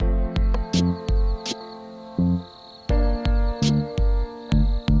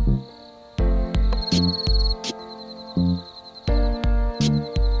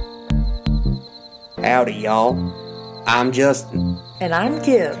Howdy, y'all. I'm Justin. And I'm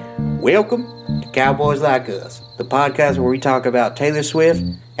Kim. Welcome to Cowboys Like Us, the podcast where we talk about Taylor Swift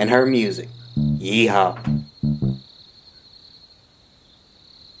and her music. Yeehaw.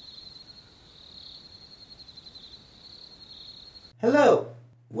 Hello.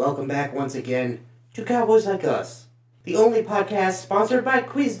 Welcome back once again to Cowboys Like Us, the only podcast sponsored by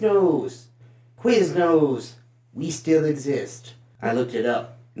Quiznos. Quiznos, we still exist. I looked it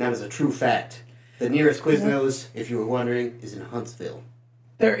up, and that was a true fact. The nearest Quiznos, if you were wondering, is in Huntsville.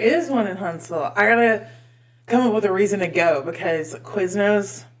 There is one in Huntsville. I gotta come up with a reason to go because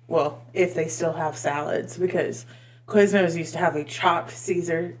Quiznos, well, if they still have salads, because Quiznos used to have a chopped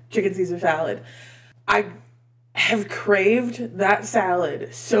chicken Caesar salad. I have craved that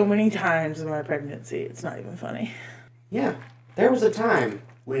salad so many times in my pregnancy. It's not even funny. Yeah, there was a time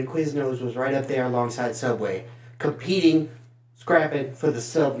when Quiznos was right up there alongside Subway, competing, scrapping for the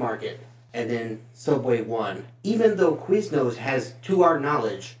sub market. And then Subway won. Even though Quiznos has, to our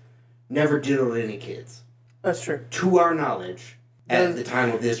knowledge, never diddled any kids. That's true. To our knowledge, at the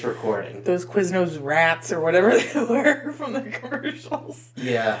time of this recording. Those Quiznos rats or whatever they were from the commercials.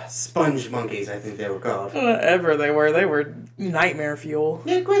 Yeah, sponge monkeys, I think they were called. Whatever they were nightmare fuel.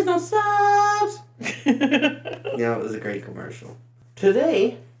 Yeah, Quiznos subs! Yeah, it was a great commercial.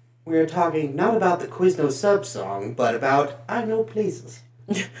 Today, we are talking not about the Quiznos sub song, but about I Know Places.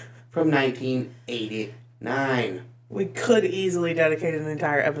 From 1989. We could easily dedicate an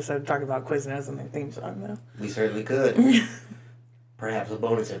entire episode to talking about Quiznos and their theme song, though. We certainly could. Perhaps a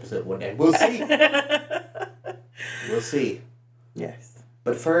bonus episode one day. We'll see. We'll see. Yes.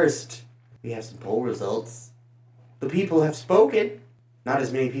 But first, we have some poll results. The people have spoken. Not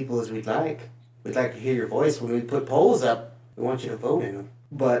as many people as we'd like. We'd like to hear your voice when we put polls up. We want you to vote in them.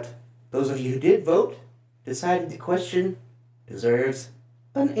 But those of you who did vote decided the question deserves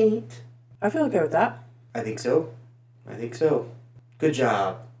an 8. I feel okay with that. I think so. Good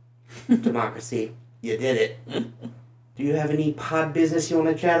job, democracy. You did it. Do you have any pod business you want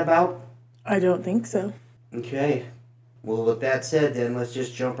to chat about? I don't think so. Okay. Well, with that said, then let's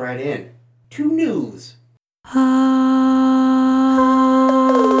just jump right in. To news.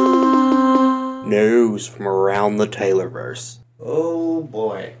 News from around the Taylorverse. Oh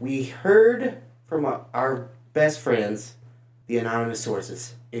boy. We heard from our best friends, the anonymous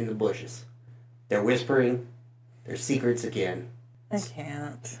sources in the bushes. They're whispering their secrets again. I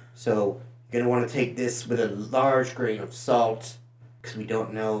can't. So, you're going to want to take this with a large grain of salt, because we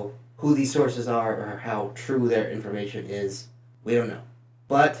don't know who these sources are or how true their information is. We don't know.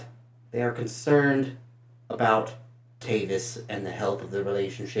 But they are concerned about Tavis and the health of the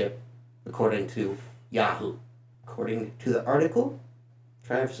relationship, according to Yahoo. According to the article,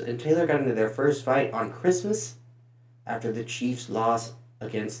 Travis and Taylor got into their first fight on Christmas after the Chiefs' loss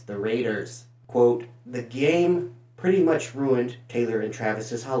against the Raiders. Quote, the game pretty much ruined Taylor and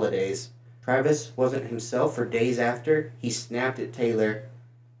Travis's holidays. Travis wasn't himself for days after. He snapped at Taylor.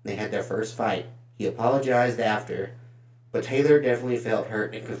 They had their first fight. He apologized after, but Taylor definitely felt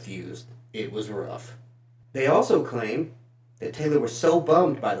hurt and confused. It was rough. They also claim that Taylor was so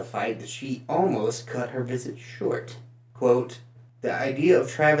bummed by the fight that she almost cut her visit short. Quote, the idea of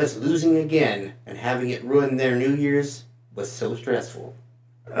Travis losing again and having it ruin their New Year's was so stressful.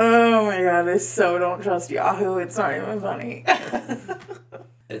 Oh my god, I so don't trust Yahoo. It's not even funny.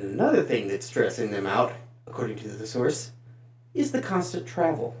 And another thing that's stressing them out, according to the source, is the constant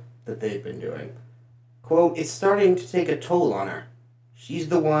travel that they've been doing. Quote, it's starting to take a toll on her. She's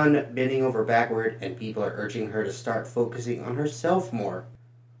the one bending over backward, and people are urging her to start focusing on herself more.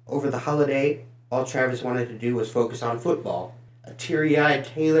 Over the holiday, all Travis wanted to do was focus on football. A teary-eyed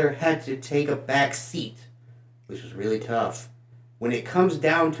Taylor had to take a back seat, which was really tough. When it comes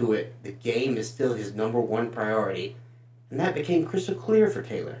down to it, the game is still his number one priority, and that became crystal clear for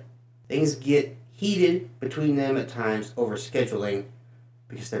Taylor. Things get heated between them at times over scheduling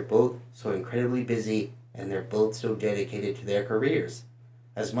because they're both so incredibly busy and they're both so dedicated to their careers.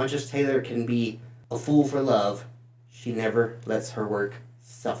 As much as Taylor can be a fool for love, she never lets her work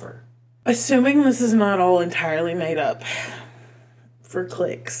suffer. Assuming this is not all entirely made up for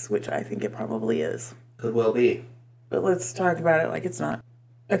clicks, which I think it probably is. Could well be. But let's talk about it like it's not.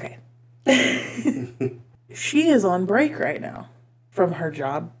 Okay. She is on break right now from her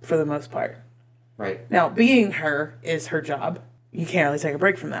job for the most part. Right. Now, being her is her job. You can't really take a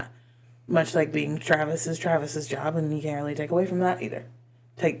break from that. Much like being Travis is Travis's job, and you can't really take away from that either.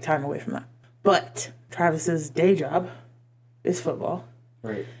 Take time away from that. But Travis's day job is football.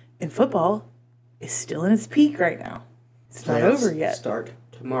 Right. And football is still in its peak right now. It's not over yet. Start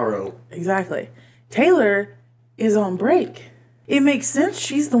tomorrow. Exactly. Taylor is on break. It makes sense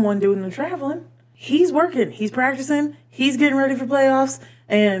she's the one doing the traveling. he's working, he's practicing, he's getting ready for playoffs,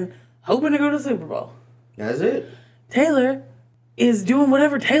 and hoping to go to the Super Bowl. That's it. Taylor is doing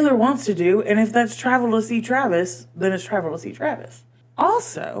whatever Taylor wants to do, and if that's travel to see Travis, then it's travel to see Travis.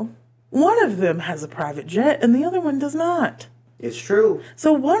 Also, one of them has a private jet, and the other one does not. It's true.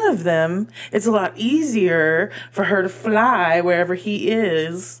 So one of them, it's a lot easier for her to fly wherever he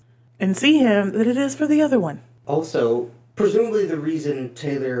is and see him than it is for the other one. Also, presumably the reason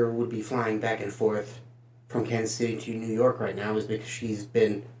Taylor would be flying back and forth from Kansas City to New York right now is because she's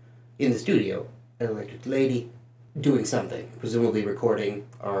been in the studio, an electric lady, doing something. Presumably recording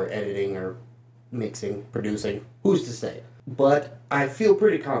or editing or mixing, producing. Who's to say? But I feel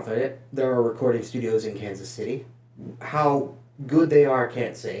pretty confident there are recording studios in Kansas City. How good they are, I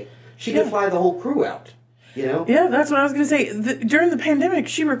can't say. She could fly the whole crew out, you know? Yeah, that's what I was going to say. During the pandemic,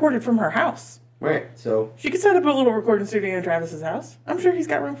 she recorded from her house. Right, so... She could set up a little recording studio in Travis's house. I'm sure he's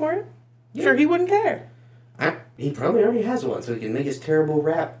got room for it. Yeah. Sure, he wouldn't care. He probably already has one, so he can make his terrible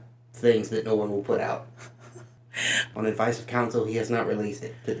rap things that no one will put out. On advice of counsel, he has not released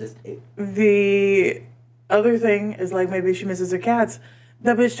it to this date. The other thing is, like, maybe she misses her cats.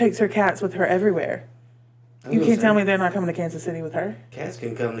 That bitch takes her cats with her everywhere. You can't tell me they're not coming to Kansas City with her. Cats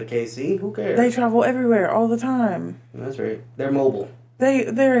can come to KC. Who cares? They travel everywhere all the time. That's right. They're mobile.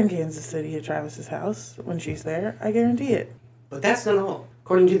 They're in Kansas City at Travis's house when she's there. I guarantee it. But that's not all.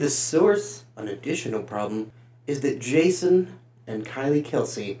 According to the source, an additional problem is that Jason and Kylie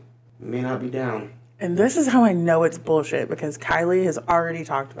Kelsey may not be down. And this is how I know it's bullshit, because Kylie has already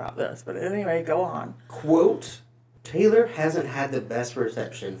talked about this. But anyway, go on. Quote, Taylor hasn't had the best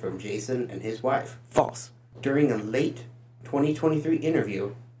reception from Jason and his wife. False. During a late 2023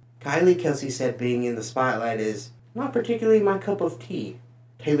 interview, Kylie Kelsey said being in the spotlight is not particularly my cup of tea.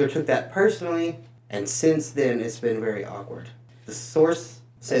 Taylor took that personally, and since then it's been very awkward. The source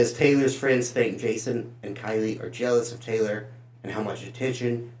says Taylor's friends think Jason and Kylie are jealous of Taylor and how much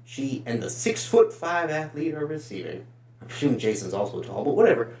attention she and the 6'5" athlete are receiving. I presume Jason's also tall, but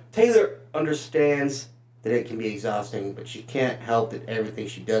whatever. Taylor understands that it can be exhausting, but she can't help that everything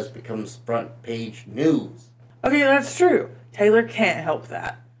she does becomes front page news. Okay, that's true. Taylor can't help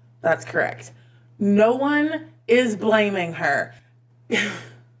that. That's correct. No one is blaming her.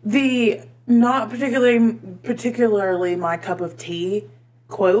 The not particularly my cup of tea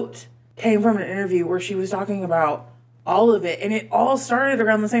quote came from an interview where she was talking about all of it, and it all started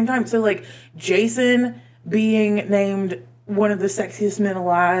around the same time. So, like, Jason being named one of the sexiest men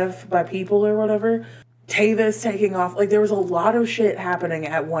alive by People or whatever, Tavis taking off, like, there was a lot of shit happening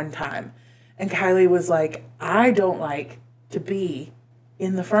at one time. And Kylie was like, I don't like to be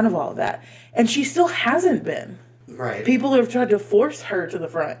in the front of all of that. And she still hasn't been. Right. People have tried to force her to the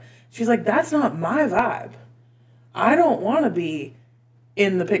front. She's like, that's not my vibe. I don't want to be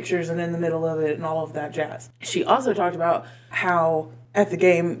in the pictures and in the middle of it and all of that jazz. She also talked about how at the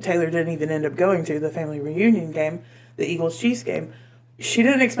game Taylor didn't even end up going to, the family reunion game, the Eagles-Chiefs game, she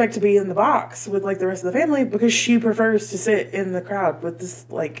didn't expect to be in the box with, like, the rest of the family because she prefers to sit in the crowd with this,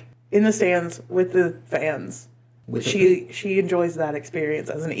 like, in the stands with the fans. She enjoys that experience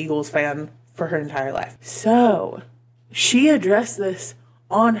as an Eagles fan for her entire life. So, she addressed this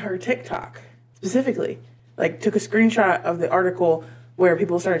on her TikTok, specifically. Like, took a screenshot of the article where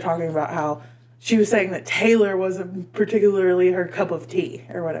people started talking about how she was saying that Taylor wasn't particularly her cup of tea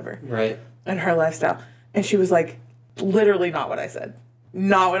or whatever. Right. And her lifestyle. And she was like, literally not what I said.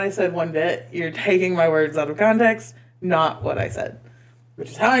 Not what I said one bit. You're taking my words out of context. Not what I said.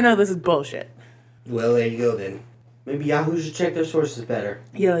 Which is how I know this is bullshit. Well, there you go then. Maybe Yahoo should check their sources better.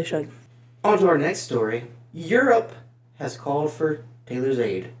 Yeah, they should. On to our next story. Europe has called for Taylor's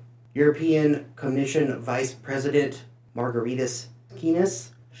aid. European Commission Vice President Margaritas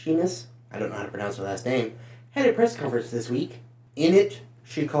Schinas, I don't know how to pronounce her last name, had a press conference this week. In it,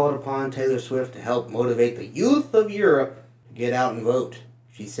 she called upon Taylor Swift to help motivate the youth of Europe to get out and vote.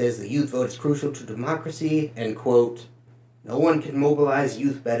 She says the youth vote is crucial to democracy and, quote, no one can mobilize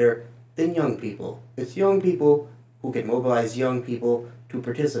youth better than young people. It's young people who can mobilize young people to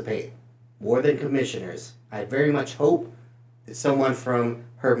participate. More than commissioners. I very much hope that someone from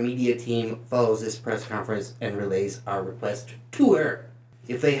her media team follows this press conference and relays our request to her.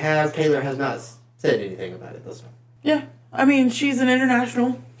 If they have, Taylor has not said anything about it thus far. Yeah. I mean, she's an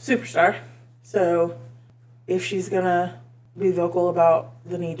international superstar. So, if she's gonna be vocal about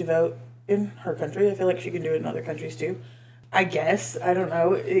the need to vote in her country, I feel like she can do it in other countries too. I guess. I don't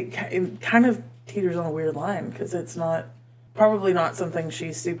know. It kind of teeters on a weird line because it's probably not something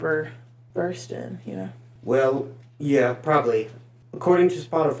she's super versed in, you know? Well, yeah, probably. According to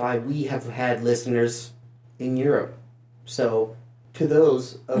Spotify, we have had listeners in Europe. So, to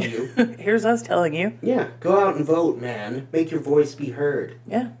those of you. Here's us telling you. Yeah, go out and vote, man. Make your voice be heard.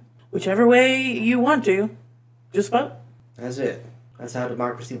 Yeah. Whichever way you want to, just vote. That's it. That's how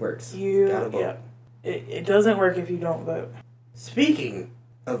democracy works. You gotta vote. Yeah. It doesn't work if you don't vote. Speaking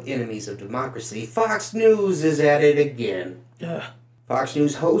of enemies of democracy, Fox News is at it again. Ugh. Fox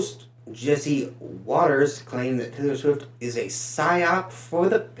News host Jesse Waters claimed that Taylor Swift is a psyop for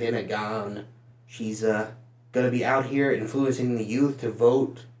the Pentagon. She's going to be out here influencing the youth to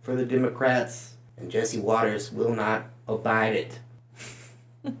vote for the Democrats, and Jesse Waters will not abide it.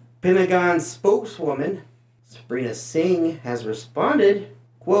 Pentagon spokeswoman Sabrina Singh has responded,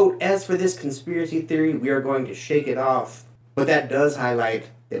 quote, "As for this conspiracy theory, we are going to shake it off. But that does highlight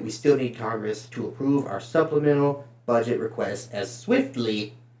that we still need Congress to approve our supplemental budget request as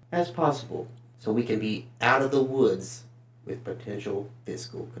swiftly as possible so we can be out of the woods with potential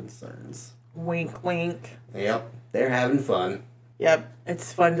fiscal concerns." Wink, wink. Yep, they're having fun. Yep.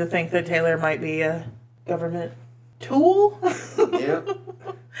 It's fun to think that Taylor might be a government tool. Yep.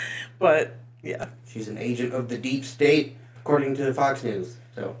 But, yeah. She's an agent of the deep state, according to Fox News.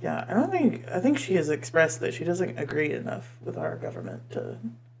 So Yeah, I think she has expressed that she doesn't agree enough with our government to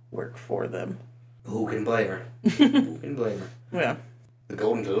work for them. who can blame her? Who can blame her? Yeah. The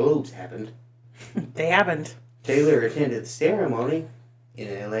Golden Globes happened. They happened. Taylor attended the ceremony in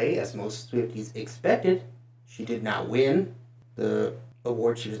LA, as most Swifties expected. She did not win the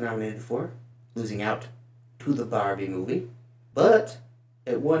award she was nominated for, losing out to the Barbie movie. But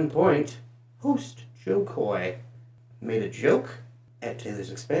at one point, host Joe Coy made a joke at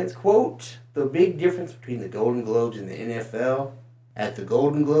Taylor's expense. Quote, "The big difference between the Golden Globes and the NFL, at the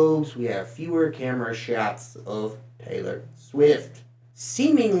Golden Globes, we have fewer camera shots of Taylor Swift."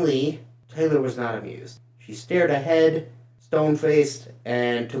 Seemingly, Taylor was not amused. She stared ahead, stone-faced,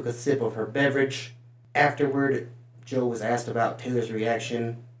 and took a sip of her beverage. Afterward, Joe was asked about Taylor's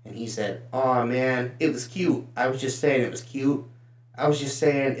reaction, and he said, "Aw, man, it was cute. I was just saying it was cute. I was just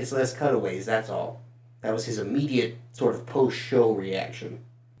saying it's less cutaways, that's all." That was his immediate sort of post-show reaction.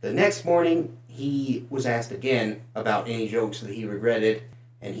 The next morning, he was asked again about any jokes that he regretted,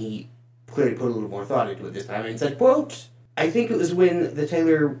 and he clearly put a little more thought into it this time, and said, quote, "I think it was when the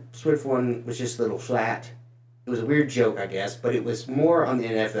Taylor Swift one was just a little flat. It was a weird joke, I guess, but it was more on the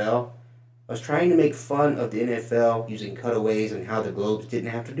NFL. I was trying to make fun of the NFL using cutaways and how the Globes didn't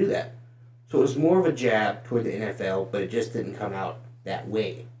have to do that. So it was more of a jab toward the NFL, but it just didn't come out that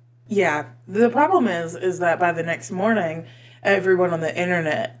way." Yeah. The problem is that by the next morning, everyone on the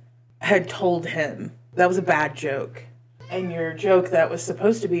internet had told him that was a bad joke. And your joke that was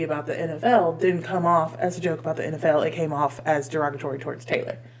supposed to be about the NFL didn't come off as a joke about the NFL. It came off as derogatory towards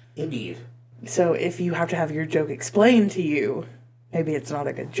Taylor. Indeed. So if you have to have your joke explained to you, maybe it's not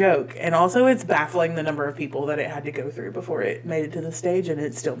a good joke. And also it's baffling the number of people that it had to go through before it made it to the stage, and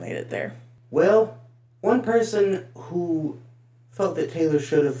it still made it there. Well, one person who felt that Taylor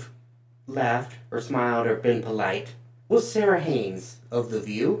should have laughed or smiled or been polite was Sarah Haynes of The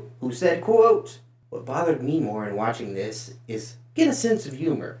View, who said, quote, "What bothered me more in watching this is get a sense of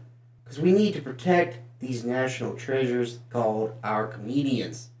humor, because we need to protect these national treasures called our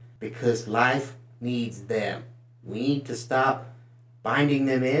comedians, because life needs them. We need to stop binding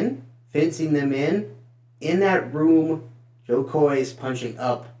them in, fencing them in that room, Joe Coy is punching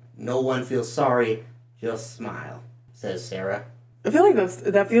up. No one feels sorry, just smile," says Sarah. I feel like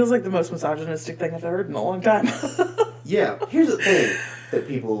that feels like the most misogynistic thing I've heard in a long time. Yeah, here's the thing that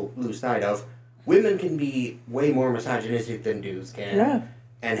people lose sight of. Women can be way more misogynistic than dudes can. Yeah.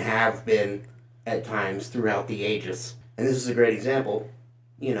 And have been at times throughout the ages. And this is a great example.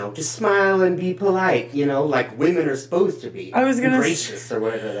 You know, just smile and be polite, you know, like women are supposed to be. I was gonna gracious or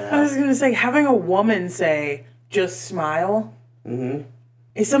whatever the hell. I was going to say, having a woman say, just smile,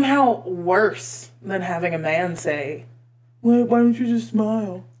 is somehow worse than having a man say, why don't you just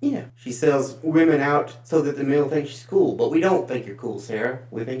smile? Yeah. She sells women out so that the male thinks she's cool. But we don't think you're cool, Sarah.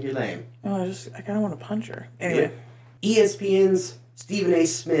 We think you're lame. Oh, I kind of want to punch her. Anyway. Yeah. ESPN's Stephen A.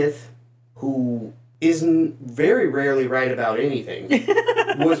 Smith, who isn't very rarely right about anything,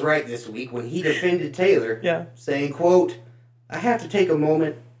 was right this week when he defended Taylor, saying, quote, "I have to take a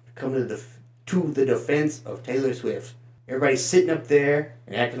moment to come to the defense of Taylor Swift. Everybody's sitting up there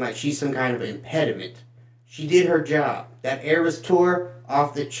and acting like she's some kind of impediment. She did her job. That Eras tour,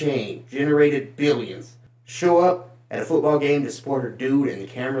 off the chain, generated billions. Show up at a football game to support her dude and the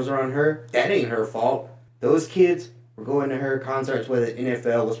cameras are on her, that ain't her fault. Those kids were going to her concerts whether the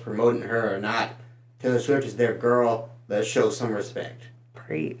NFL was promoting her or not. Taylor Swift is their girl. Let's show some respect."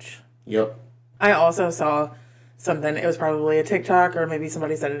 Preach. Yep. I also saw something, it was probably a TikTok or maybe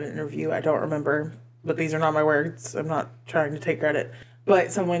somebody said in an interview, I don't remember, but these are not my words. I'm not trying to take credit.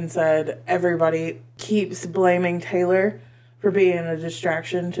 But someone said everybody keeps blaming Taylor for being a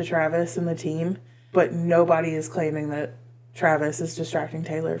distraction to Travis and the team, but nobody is claiming that Travis is distracting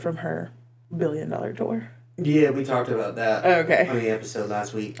Taylor from her $1 billion tour. Yeah, we talked about that Okay. on the episode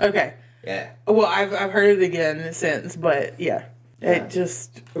last week. Okay. Yeah. Well, I've heard it again since, but yeah. It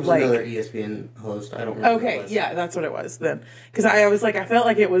just, it was another ESPN host. I don't remember. Okay, yeah, that's what it was then. Because I was like, I felt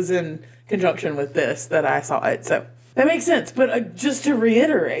like it was in conjunction with this that I saw it. So that makes sense. But just to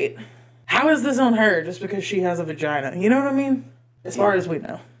reiterate, how is this on her just because she has a vagina? You know what I mean? As far as we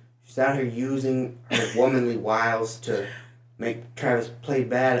know. She's out here using her womanly wiles to make Travis play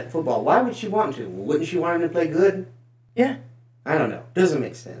bad at football. Why would she want to? Wouldn't she want him to play good? Yeah. I don't know. Doesn't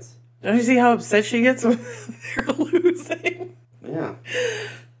make sense. Don't you see how upset she gets when they're losing? Yeah.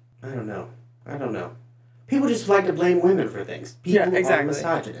 I don't know. People just like to blame women for things. People are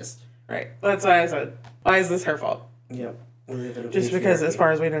misogynist. Right. That's why I said, why is this her fault? Yep. We live in a just because, as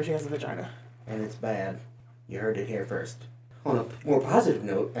far as we know, she has a vagina. And it's bad. You heard it here first. On a more positive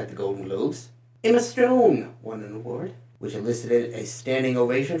note, at the Golden Globes, Emma Stone won an award, which elicited a standing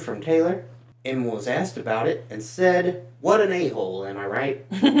ovation from Taylor. Emma was asked about it and said, "What an a-hole, am I right?"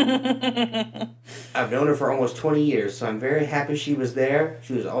 I've known her for almost 20 years, so I'm very happy she was there.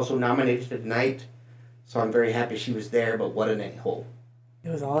 She was also nominated tonight, so I'm very happy she was there, but what an a-hole. It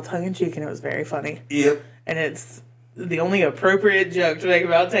was all tongue-in-cheek, and it was very funny. Yep. And it's the only appropriate joke to make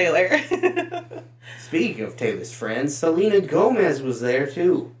about Taylor. Speaking of Taylor's friends, Selena Gomez was there,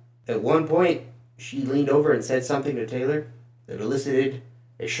 too. At one point, she leaned over and said something to Taylor that elicited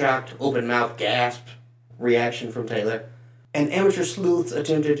a shocked, open-mouthed gasp reaction from Taylor. And amateur sleuths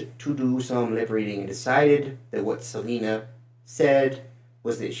attempted to do some lip reading and decided that what Selena said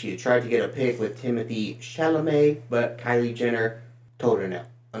was that she had tried to get a pic with Timothée Chalamet, but Kylie Jenner told her no.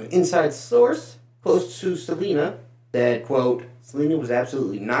 An inside source close to Selena said, quote, "Selena was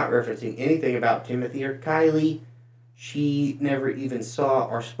absolutely not referencing anything about Timothy or Kylie. She never even saw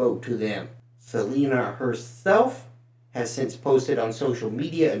or spoke to them." Selena herself has since posted on social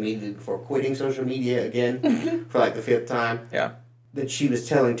media immediately before quitting social media again for like the 5th time. Yeah. That she was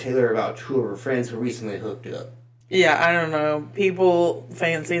telling Taylor about 2 of her friends who recently hooked up. Yeah, I don't know. People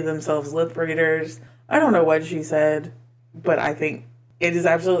fancy themselves lip readers. I don't know what she said, but I think it is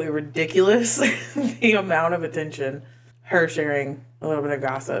absolutely ridiculous the amount of attention her sharing a little bit of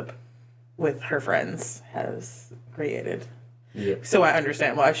gossip with her friends has created. Yep. So I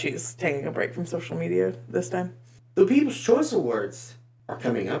understand why she's taking a break from social media this time. The People's Choice Awards are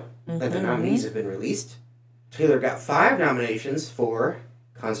coming up, and the nominees have been released. Taylor got 5 nominations for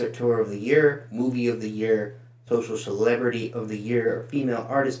Concert Tour of the Year, Movie of the Year, Social Celebrity of the Year, Female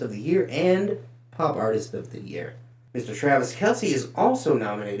Artist of the Year, and Pop Artist of the Year. Mr. Travis Kelce is also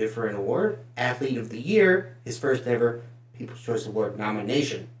nominated for an award, Athlete of the Year, his first ever People's Choice Award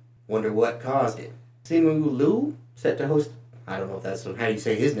nomination. Wonder what caused it. Simu Liu, set to host, I don't know if that's how you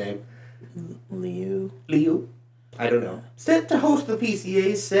say his name. Liu? I don't know. Set to host the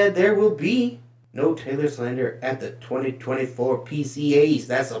PCAs, said there will be no Taylor slander at the 2024 PCAs.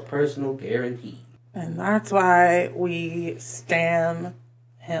 That's a personal guarantee. And that's why we stan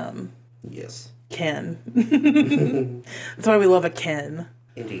him. Yes. Ken. That's why we love a Ken.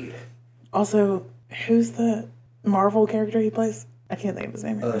 Indeed. Also, who's the Marvel character he plays? I can't think of his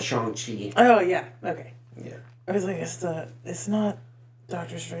name right now. Shang-Chi. Oh, yeah. Okay. Yeah. I was like, it's not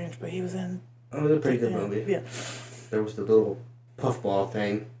Doctor Strange, but he was in... Oh, it was a pretty good movie. Yeah. There was the little puffball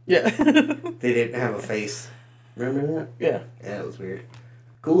thing. Yeah. They didn't have a face. Remember that? Yeah. Yeah, it was weird.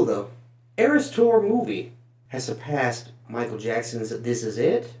 Cool, though. Eras Tour movie has surpassed Michael Jackson's This Is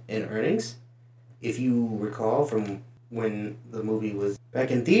It in earnings. If you recall from when the movie was back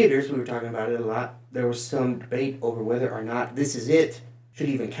in theaters, we were talking about it a lot. There was some debate over whether or not This Is It should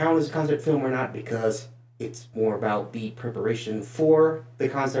even count as a concert film or not, because it's more about the preparation for the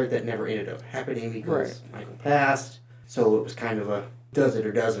concert that never ended up happening because Michael passed. So it was kind of a does it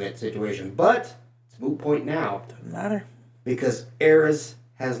or doesn't it situation. But it's a moot point now. Doesn't matter. Because Eras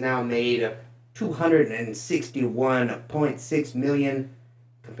has now made $261.6 million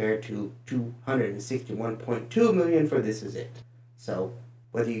compared to $261.2 million for This Is It. So,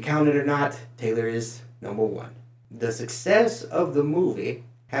 whether you count it or not, Taylor is number 1. The success of the movie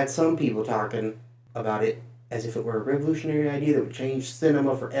had some people talking about it as if it were a revolutionary idea that would change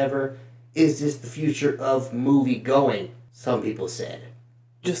cinema forever. Is this the future of movie going? Some people said.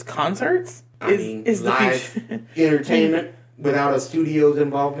 Just concerts? Is live entertainment without a studio's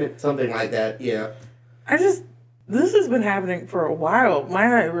involvement? Something like that, yeah. This has been happening for a while.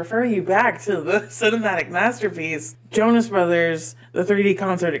 Might I refer you back to the cinematic masterpiece, Jonas Brothers, the 3D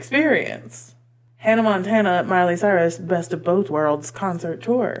concert experience. Hannah Montana, Miley Cyrus, Best of Both Worlds concert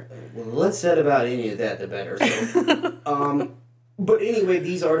tour. Well, the less said about any of that, the better. So. But anyway,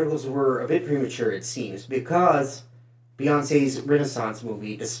 these articles were a bit premature, it seems, because Beyonce's Renaissance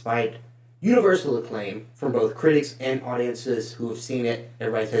movie, despite universal acclaim from both critics and audiences who have seen it,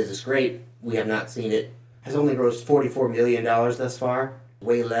 everybody says it's great, we have not seen it, has only grossed $44 million thus far,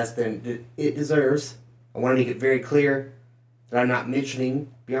 way less than it deserves. I want to make it very clear that I'm not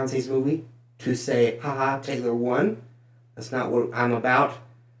mentioning Beyonce's movie to say, haha, Taylor won. That's not what I'm about.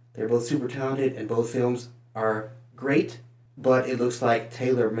 They're both super talented, and both films are great. But it looks like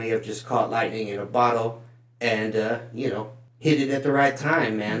Taylor may have just caught lightning in a bottle and, hit it at the right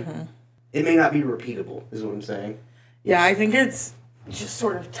time, man. Mm-hmm. It may not be repeatable, is what I'm saying. Yeah, I think it's just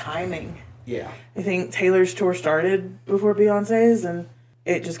sort of timing. Yeah. I think Taylor's tour started before Beyonce's, and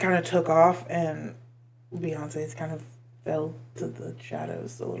it just kind of took off, and Beyonce's kind of fell to the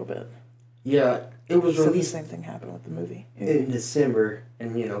shadows a little bit. Yeah, it was released... the same thing happened with the movie. In December,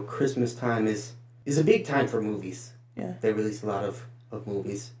 and, Christmas time is a big time for movies. Yeah. They release a lot of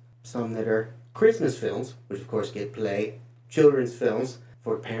movies. Some that are Christmas films, which of course get play, children's films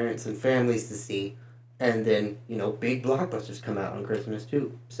for parents and families to see, and then, big blockbusters come out on Christmas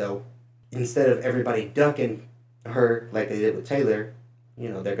too. So instead of everybody ducking her like they did with Taylor,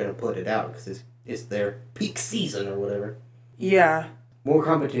 they're going to put it out because it's their peak season or whatever. Yeah. More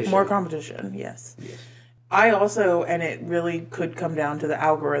competition, yes. I also, and it really could come down to the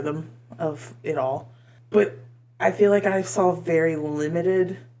algorithm of it all, but I feel like I saw very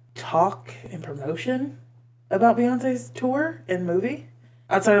limited talk and promotion about Beyonce's tour and movie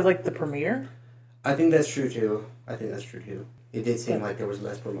outside of the premiere. I think that's true too. It did seem like there was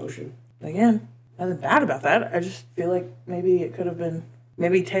less promotion. Again, nothing bad about that. I just feel like maybe it could have been,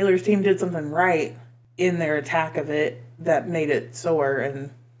 maybe Taylor's team did something right in their attack of it that made it soar,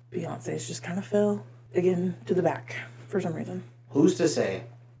 and Beyonce's just kind of fell again to the back for some reason. Who's to say?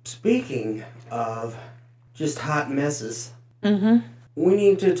 Speaking of just hot messes. Mm-hmm. We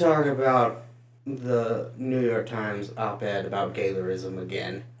need to talk about the New York Times op-ed about Gaylorism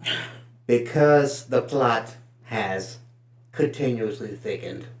again. Because the plot has continuously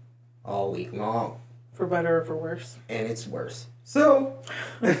thickened all week long. For better or for worse. And it's worse. So,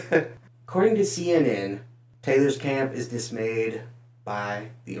 according to CNN, Taylor's camp is dismayed by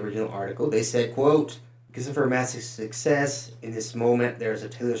the original article. They said, quote, because of her massive success in this moment, there's a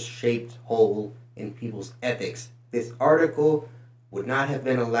Taylor-shaped hole in people's ethics. This article would not have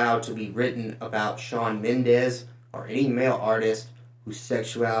been allowed to be written about Shawn Mendes or any male artist whose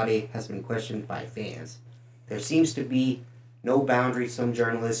sexuality has been questioned by fans. There seems to be no boundary some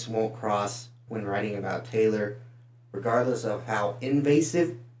journalists won't cross when writing about Taylor, regardless of how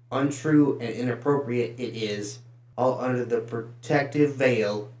invasive, untrue, and inappropriate it is, all under the protective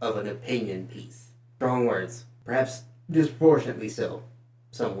veil of an opinion piece. Strong words. Perhaps disproportionately so,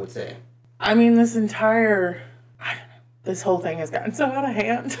 some would say. I mean, this whole thing has gotten so out of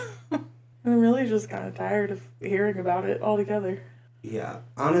hand. I'm really just kind of tired of hearing about it altogether. Yeah,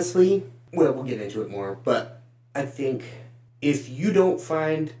 honestly, we'll get into it more, but I think if you don't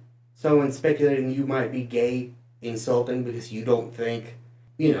find someone speculating you might be gay insulting because you don't think,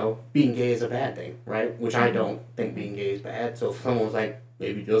 being gay is a bad thing, right? Which I don't think being gay is bad, so if someone was like,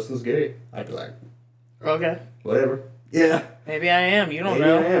 maybe Justin's gay, I'd be like, okay. Whatever. Yeah. Maybe I am. You don't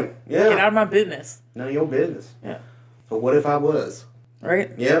know. Maybe I am. Yeah. Get out of my business. None of your business. Yeah. So what if I was? Right.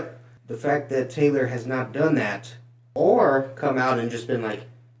 Yep. The fact that Taylor has not done that, or come out and just been like,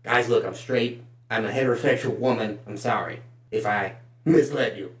 guys, look, I'm straight. I'm a heterosexual woman. I'm sorry if I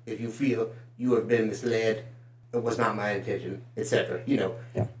misled you. If you feel you have been misled, it was not my intention, etc.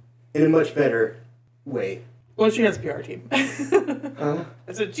 Yeah. In a much better way. Well, she has a PR team. Huh?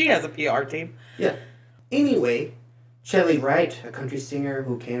 I said she has a PR team. Yeah. Anyway, Shelley Wright, a country singer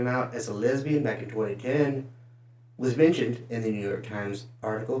who came out as a lesbian back in 2010, was mentioned in the New York Times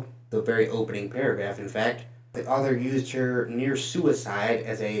article, the very opening paragraph, in fact. The author used her near suicide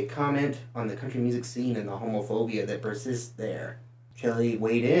as a comment on the country music scene and the homophobia that persists there. Shelley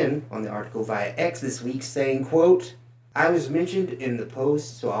weighed in on the article via X this week, saying, quote, I was mentioned in the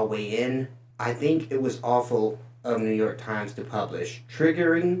post, so I'll weigh in. I think it was awful of New York Times to publish,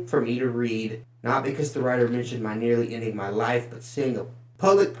 triggering for me to read, not because the writer mentioned my nearly ending my life, but seeing a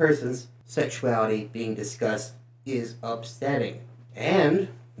public person's sexuality being discussed is upsetting. And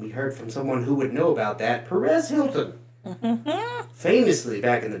we heard from someone who would know about that, Perez Hilton. Famously,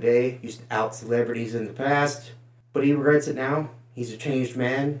 back in the day, used to out celebrities in the past, but he regrets it now. He's a changed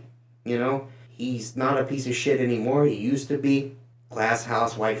man, He's not a piece of shit anymore. He used to be. glass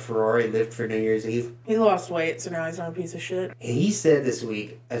house, white Ferrari, lived for New Year's Eve. He lost weight, so now he's not a piece of shit. And he said this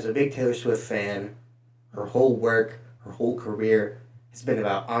week, as a big Taylor Swift fan, her whole work, her whole career has been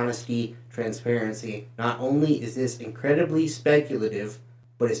about honesty, transparency. Not only is this incredibly speculative,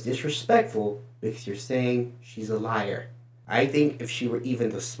 but it's disrespectful because you're saying she's a liar. I think if she were even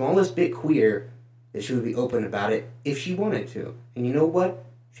the smallest bit queer, that she would be open about it if she wanted to. And you know what?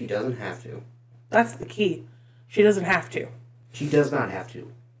 She doesn't have to. That's the key. She doesn't have to. She does not have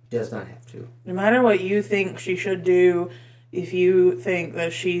to. Does not have to. No matter what you think she should do, if you think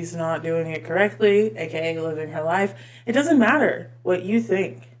that she's not doing it correctly, aka living her life, it doesn't matter what you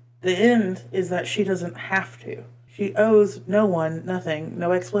think. The end is that she doesn't have to. She owes no one nothing,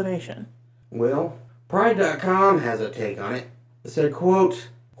 no explanation. Well, Pride.com has a take on it. It said, quote,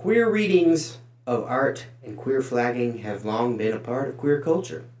 "Queer readings of art and queer flagging have long been a part of queer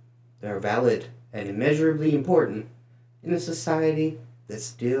culture. They are valid and immeasurably important in a society that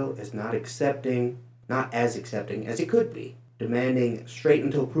still is not as accepting as it could be. Demanding straight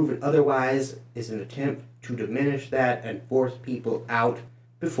until proven otherwise is an attempt to diminish that and force people out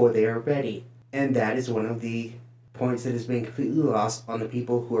before they are ready." And that is one of the points that has been completely lost on the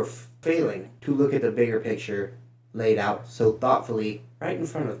people who are failing to look at the bigger picture laid out so thoughtfully right in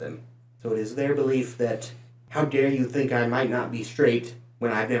front of them. So it is their belief that, how dare you think I might not be straight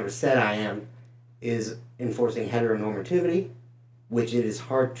when I've never said I am, is enforcing heteronormativity, which it is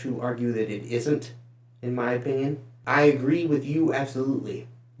hard to argue that it isn't, in my opinion. I agree with you absolutely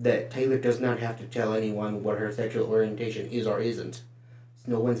that Taylor does not have to tell anyone what her sexual orientation is or isn't. It's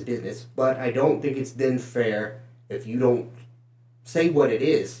no one's business. But I don't think it's then fair, if you don't say what it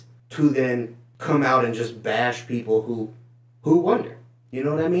is, to then come out and just bash people who wonder. You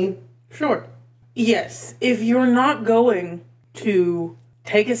know what I mean? Sure. Yes, if you're not going to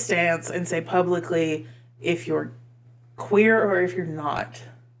take a stance and say publicly if you're queer or if you're not,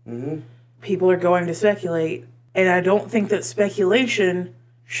 people are going to speculate. And I don't think that speculation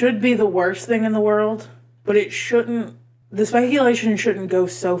should be the worst thing in the world, but the speculation shouldn't go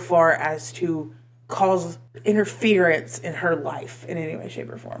so far as to cause interference in her life in any way, shape,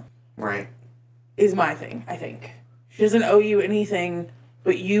 or form. Right. Is my thing, I think. She doesn't owe you anything,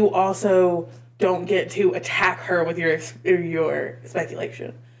 but you also don't get to attack her with your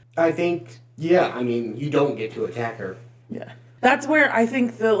speculation. I think, you don't get to attack her. Yeah. That's where I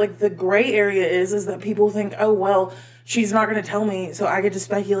think the gray area is that people think, oh, well, she's not going to tell me, so I get to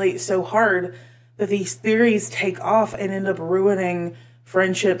speculate so hard that these theories take off and end up ruining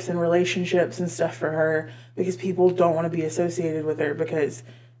friendships and relationships and stuff for her because people don't want to be associated with her because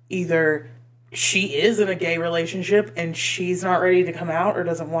either she is in a gay relationship and she's not ready to come out or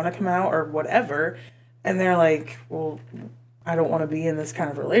doesn't want to come out or whatever, and they're like, well, I don't want to be in this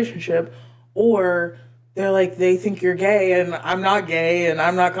kind of relationship, or they're like, they think you're gay and I'm not gay and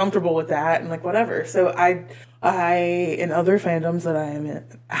I'm not comfortable with that and like whatever. So I in other fandoms that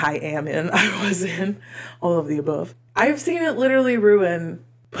I was in, all of the above, I've seen it literally ruin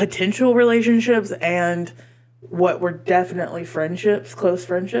potential relationships and what were definitely friendships, close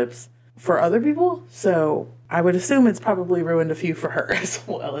friendships for other people. So I would assume it's probably ruined a few for her as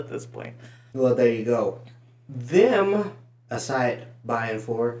well at this point. Well, there you go. Them, aside by and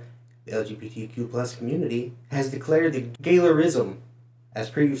for the LGBTQ plus community, has declared that Gaylerism, as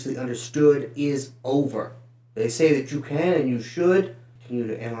previously understood, is over. They say that you can and you should continue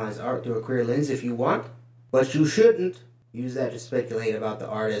to analyze art through a queer lens if you want, but you shouldn't use that to speculate about the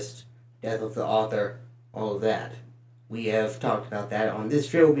artist, death of the author, all of that. We have talked about that on this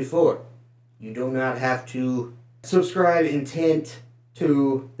show before. You do not have to subscribe intent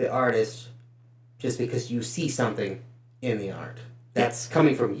to the artist just because you see something in the art. That's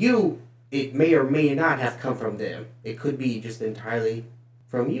coming from you. It may or may not have come from them. It could be just entirely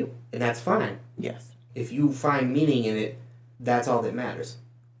from you, and that's fine. Yes. If you find meaning in it, that's all that matters.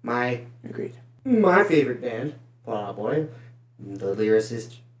 Agreed. My favorite band, Fall Out Boy, the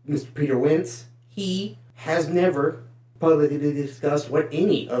lyricist Mr. Peter Wentz, he has never publicly discussed what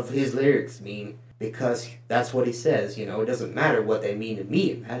any of his lyrics mean because that's what he says. It doesn't matter what they mean to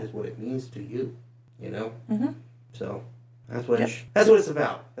me. It matters what it means to you. Mm-hmm. So that's what it's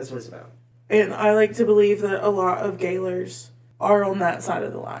about. That's what it's about. And I like to believe that a lot of Gaylers are on that side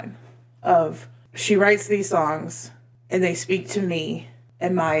of the line of she writes these songs and they speak to me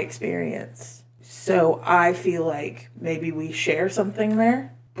and my experience. So I feel like maybe we share something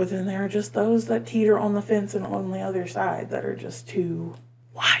there. But then there are just those that teeter on the fence and on the other side that are just too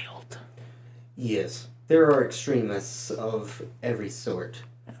wild. Yes. There are extremists of every sort.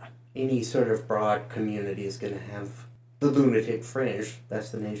 Yeah. Any sort of broad community is going to have the lunatic fringe. That's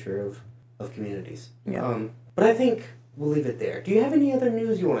the nature of communities. Yeah. But I think we'll leave it there. Do you have any other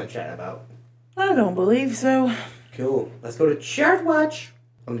news you want to chat about? I don't believe so. Cool. Let's go to Chart Watch.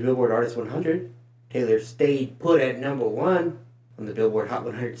 On the Billboard Artist 100, Taylor stayed put at number 1 on the Billboard Hot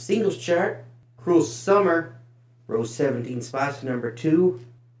 100 Singles Chart. Cruel Summer rose 17 spots to number 2.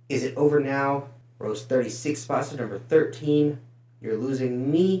 Is It Over Now rose 36 spots to number 13. You're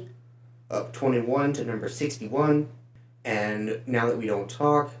Losing Me up 21 to number 61. And Now That We Don't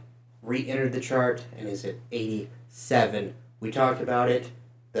Talk re-entered the chart and is at 87. We talked about it.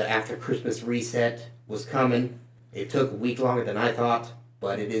 The After Christmas reset was coming. It took a week longer than I thought,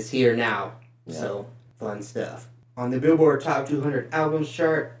 but it is here now. Yeah. So, fun stuff. On the Billboard Top 200 Albums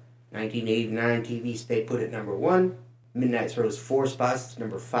chart, 1989 TV stayed put at number 1. Midnight's rose 4 spots to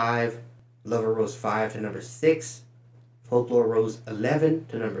number 5. Lover rose 5 to number 6. Folklore rose 11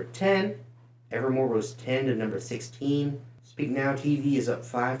 to number 10. Evermore rose 10 to number 16. Speak Now TV is up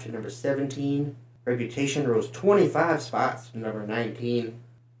 5 to number 17. Reputation rose 25 spots to number 19.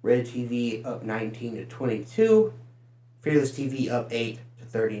 Red TV up 19 to 22. Fearless TV up 8 to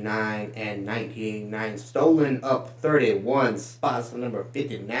 39. And 1989 Stolen up 31 spots to number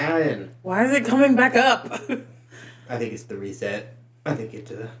 59. Why is it coming back up? I think it's the reset. I think it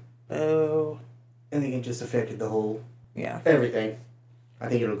just affected the whole... Yeah. Everything. I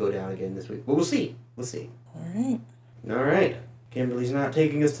think it'll go down again this week. But we'll see. All right. Kimberly's not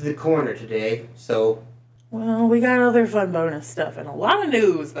taking us to the corner today, so... Well, we got other fun bonus stuff and a lot of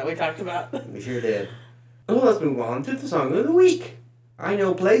news that we talked about. We sure did. Well, let's move on to the song of the week. I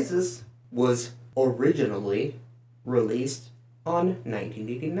Know Places was originally released on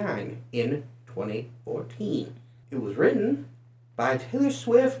 1989 in 2014. It was written by Taylor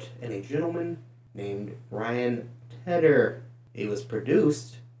Swift and a gentleman named Ryan Tedder. It was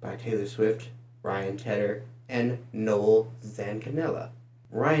produced by Taylor Swift, Ryan Tedder, and Noel Zancanella.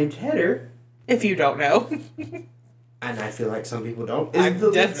 Ryan Tedder... If you don't know. And I feel like some people don't. I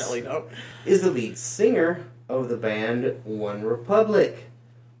definitely don't. Is the lead singer of the band One Republic.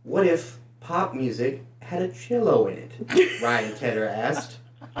 What if pop music had a cello in it? Ryan Tedder asked.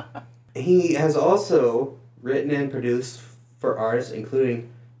 He has also written and produced for artists including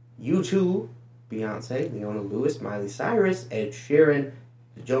U2, Beyonce, Leona Lewis, Miley Cyrus, Ed Sheeran,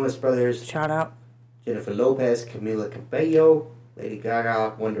 the Jonas Brothers. Shout out. Jennifer Lopez, Camila Cabello, Lady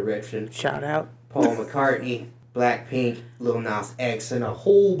Gaga, One Direction. Shout out. Paul McCartney, Blackpink, Lil Nas X, and a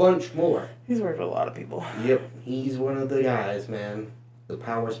whole bunch more. He's worked with a lot of people. Yep, he's one of the guys, man. The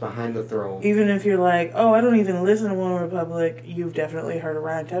powers behind the throne. Even if you're like, oh, I don't even listen to One Republic, you've definitely heard a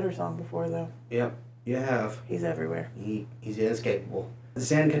Ryan Tedder song before, though. Yep, you have. He's everywhere. He's inescapable.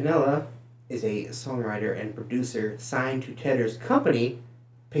 Zancanella is a songwriter and producer signed to Tedder's company,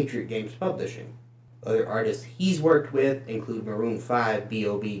 Patriot Games Publishing. Other artists he's worked with include Maroon 5,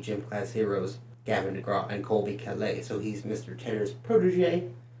 B.O.B., Gym Class Heroes, Gavin DeGraw, and Colby Calais. So he's Mr. Tedder's protege,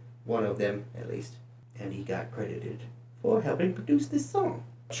 one of them at least, and he got credited for helping produce this song.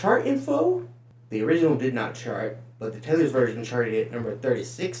 Chart info: the original did not chart, but the Taylor's version charted at number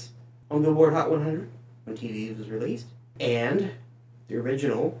 36 on Billboard Hot 100 when TV was released, and the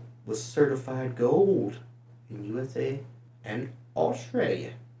original was certified gold in USA and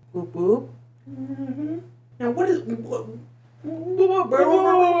Australia. Whoop whoop. Mm-hmm. Now, what has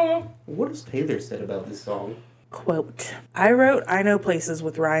Taylor said about this song? Quote, I wrote I Know Places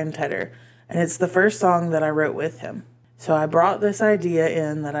with Ryan Tedder, and it's the first song that I wrote with him. So I brought this idea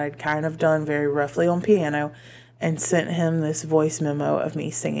in that I'd kind of done very roughly on piano and sent him this voice memo of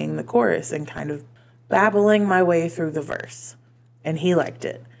me singing the chorus and kind of babbling my way through the verse. And he liked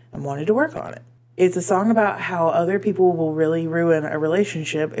it and wanted to work on it. It's a song about how other people will really ruin a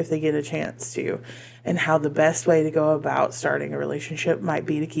relationship if they get a chance to, and how the best way to go about starting a relationship might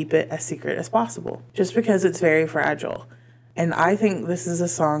be to keep it as secret as possible, just because it's very fragile. And I think this is a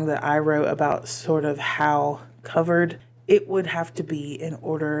song that I wrote about sort of how covered it would have to be in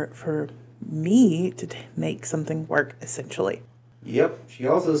order for me to make something work, essentially. Yep. She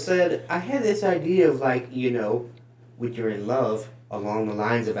also said, I had this idea of with you're in love, along the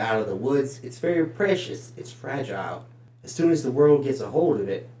lines of Out of the Woods, it's very precious, it's fragile. As soon as the world gets a hold of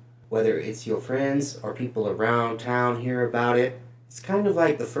it, whether it's your friends or people around town hear about it, it's kind of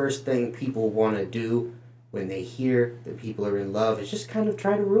like the first thing people want to do when they hear that people are in love is just kind of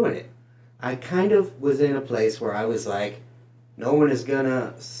try to ruin it. I kind of was in a place where I was like, no one is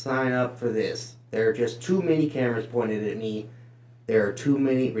gonna sign up for this. There are just too many cameras pointed at me. There are too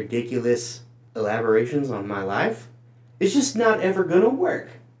many ridiculous elaborations on my life. It's just not ever gonna work.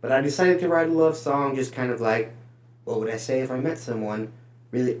 But I decided to write a love song just kind of like, what would I say if I met someone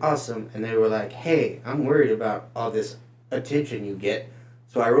really awesome and they were like, hey, I'm worried about all this attention you get,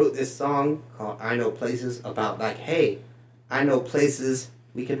 So I wrote this song called I Know Places about like, hey, I know places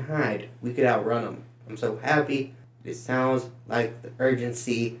we can hide. We could outrun them. I'm so happy. It sounds like the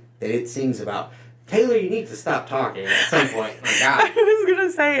urgency that it sings about. Taylor, you need to stop talking at some point. My God. I was going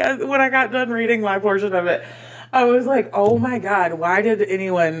to say, when I got done reading my portion of it, I was like, oh my God, why did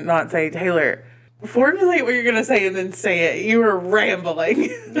anyone not say, Taylor, formulate what you're going to say and then say it? You were rambling.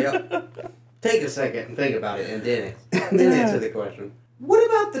 Yep. Take a second and think about it and then answer the question. What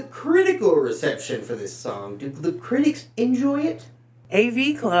about the critical reception for this song? Do the critics enjoy it?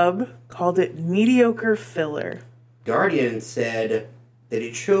 AV Club called it mediocre filler. Guardian said that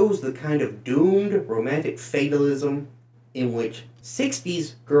it shows the kind of doomed romantic fatalism in which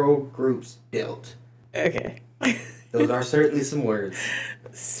 60s girl groups dealt. Okay. Those are certainly some words.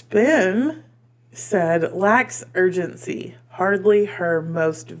 Spin said lacks urgency, hardly her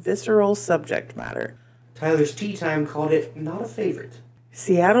most visceral subject matter. Tyler's Tea Time called it not a favorite.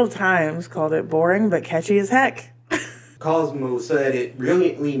 Seattle Times called it boring but catchy as heck. Cosmo said it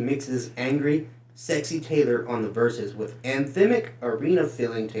brilliantly mixes angry, sexy Taylor on the verses with anthemic,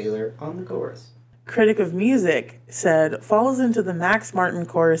 arena-filling Taylor on the chorus. Critic of Music said falls into the Max Martin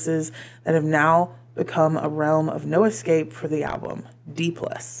choruses that have now become a realm of no escape for the album. D+.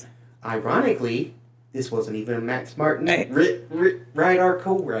 Ironically, this wasn't even a Max Martin write or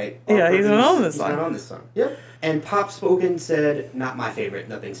co-write. Yeah, he's not on this song. song. He's not on this song. Yep. And Pop Spoken said, not my favorite,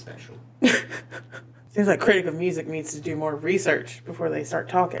 nothing special. Seems like Critic of Music needs to do more research before they start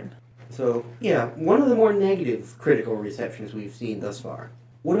talking. So, yeah, one of the more negative critical receptions we've seen thus far.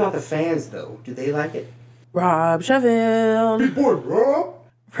 What about the fans, though? Do they like it? Rob Sheffield Boy, Rob!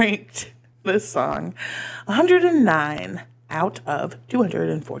 ranked this song 109 out of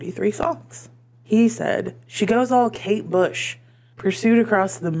 243 songs. He said, she goes all Kate Bush, pursued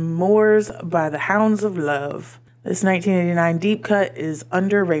across the moors by the hounds of love. This 1989 deep cut is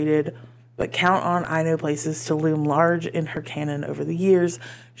underrated, but count on I Know Places to loom large in her canon over the years.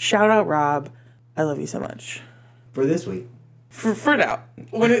 Shout out, Rob. I love you so much. For this week. For now,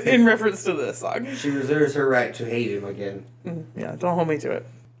 in reference to this song. She reserves her right to hate him again. Yeah, don't hold me to it.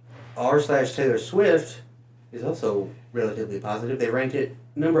 R/Taylor Swift is also relatively positive. They ranked it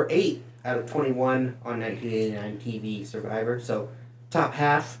number 8 out of 21 on 1989 TV Survivor. So, top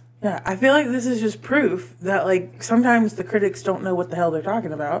half. Yeah, I feel like this is just proof that, like, sometimes the critics don't know what the hell they're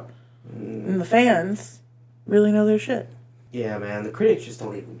talking about. And the fans really know their shit. Yeah, man. The critics just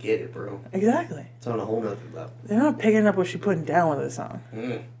don't even get it, bro. Exactly. It's on a whole nother level. They're not picking up what she's putting down with this song.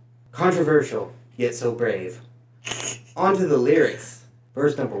 Controversial, yet so brave. On to the lyrics.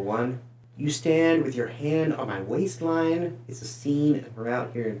 Verse number 1. You stand with your hand on my waistline. It's a scene, and we're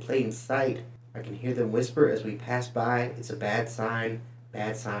out here in plain sight. I can hear them whisper as we pass by. It's a bad sign,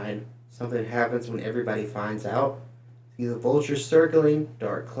 bad sign. Something happens when everybody finds out. See the vultures circling,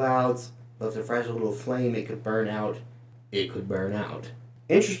 dark clouds. Love's a fragile little flame, it could burn out. It could burn out.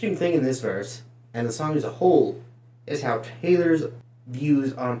 Interesting thing in this verse, and the song as a whole, is how Taylor's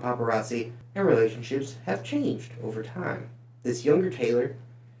views on paparazzi and relationships have changed over time. This younger Taylor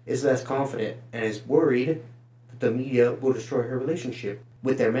is less confident and is worried that the media will destroy her relationship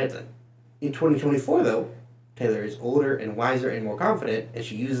with their meddling. In 2024, though, Taylor is older and wiser and more confident, and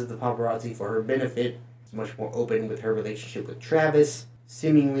she uses the paparazzi for her benefit. Is much more open with her relationship with Travis,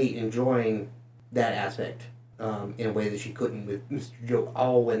 seemingly enjoying that aspect in a way that she couldn't with Mr. Joe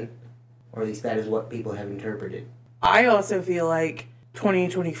Alwyn, or at least that is what people have interpreted. I also feel like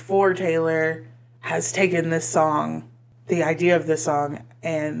 2024 Taylor has taken this song, the idea of this song,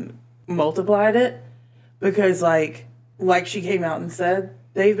 and multiplied it, because like she came out and said,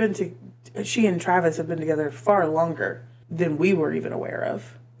 she and Travis have been together far longer than we were even aware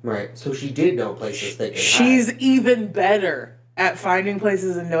of. Right, so she did know places they could hide. She's even better at finding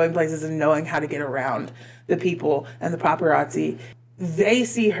places and knowing how to get around the people and the paparazzi. They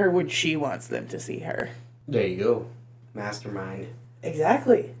see her when she wants them to see her. There you go. Mastermind.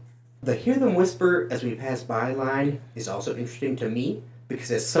 Exactly. The hear them whisper as we pass by line is also interesting to me, because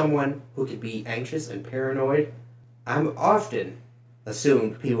as someone who can be anxious and paranoid, I'm often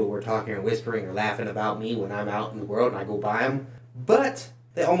assumed people were talking or whispering or laughing about me when I'm out in the world and I go by them. But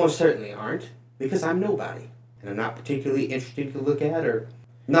they almost certainly aren't, because I'm nobody. And I'm not particularly interesting to look at, or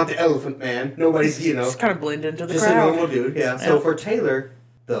not the elephant man. Nobody's, Just kind of blend into the just crowd. Just a normal dude, yeah. So for Taylor,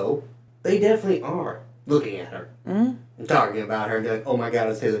 though, they definitely are looking at her. And talking about her and be like, oh my God,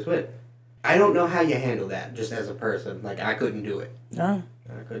 it's Taylor Swift. I don't know how you handle that just as a person. Like, I couldn't do it. No.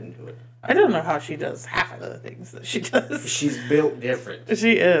 I couldn't do it. I don't know how she does half of the things that she does. She's built different.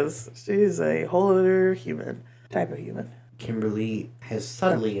 She is. She's a whole other type of human. Kimberly has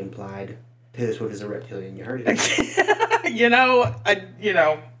subtly implied Taylor Swift is a reptilian. You heard it.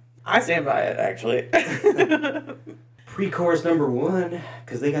 I stand by it, actually. Pre-chorus number 1,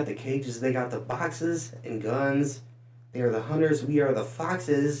 because they got the cages, they got the boxes and guns. They are the hunters, we are the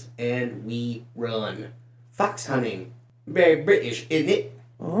foxes, and we run. Fox hunting. Very British, isn't it?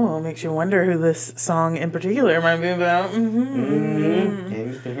 Oh, makes you wonder who this song in particular might be about. Mm-hmm.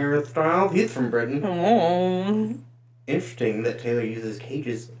 And Mr. Harry Styles, he's from Britain. Oh. Interesting that Taylor uses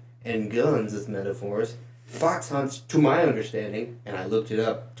cages and guns as metaphors. Fox hunts, to my understanding, and I looked it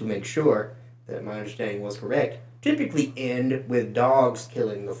up to make sure that my understanding was correct, typically end with dogs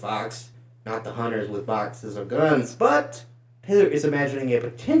killing the fox, not the hunters with boxes of guns. But Taylor is imagining a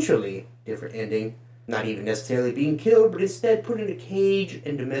potentially different ending, not even necessarily being killed, but instead put in a cage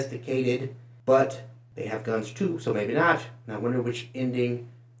and domesticated. But they have guns too, so maybe not. And I wonder which ending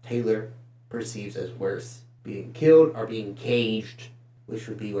Taylor perceives as worse, being killed or being caged, which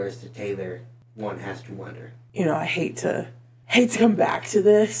would be worse to Taylor. One has to wonder. I hate to come back to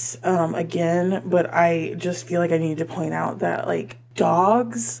this again, but I just feel like I need to point out that, like,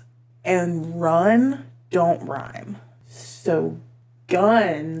 dogs and run don't rhyme. So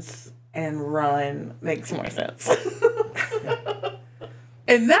guns and run makes more sense.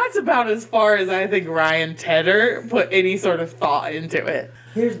 And that's about as far as I think Ryan Tedder put any sort of thought into it.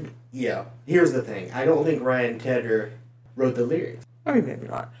 Here's the thing. I don't think Ryan Tedder wrote the lyrics. I mean, maybe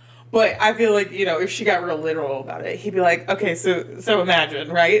not. But I feel like, if she got real literal about it, he'd be like, okay, so imagine,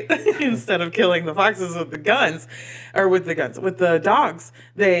 right? Instead of killing the foxes with the dogs,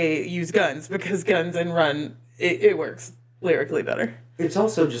 they use guns because guns and run, it works lyrically better. It's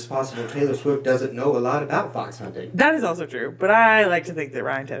also just possible Taylor Swift doesn't know a lot about fox hunting. That is also true, but I like to think that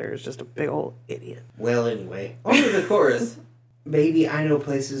Ryan Tedder is just a big old idiot. Well, anyway, on to the chorus. Baby, I know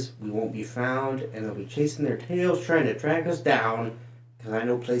places we won't be found, and they'll be chasing their tails trying to track us down. Because I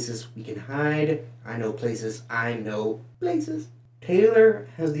know places we can hide. I know places. Taylor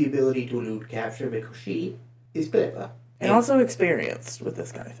has the ability to elude capture because she is clever. And also experienced with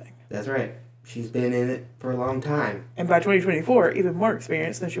this kind of thing. That's right. She's been in it for a long time. And by 2024, even more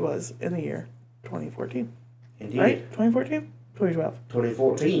experienced than she was in the year 2014. Indeed. Right? 2014? 2012.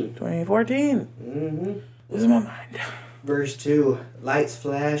 2014. 2014. Mm-hmm. Losing my mind. Verse 2. Lights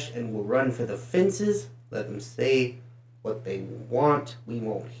flash and we'll run for the fences. Let them say what they want, we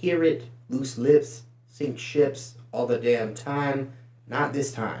won't hear it. Loose lips, sink ships all the damn time. Not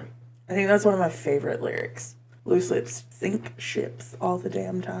this time. I think that's one of my favorite lyrics. Loose lips, sink ships all the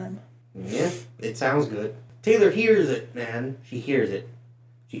damn time. Yeah, it sounds good. Taylor hears it, man. She hears it.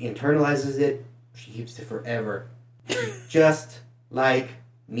 She internalizes it. She keeps it forever. Just like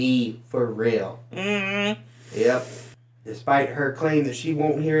me, for real. Mm-hmm. Yep. Despite her claim that she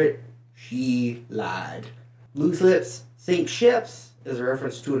won't hear it, she lied. Loose lips, sink ships is a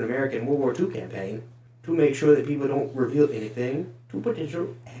reference to an American World War II campaign to make sure that people don't reveal anything to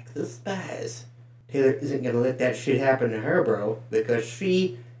potential Axis spies. Taylor isn't going to let that shit happen to her, bro, because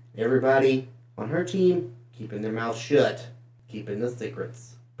she, everybody on her team, keeping their mouth shut, keeping the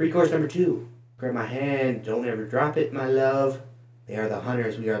secrets. Pre-chorus number 2. Grab my hand, don't ever drop it, my love. They are the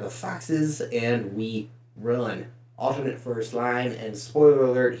hunters, we are the foxes, and we run. Alternate first line, and spoiler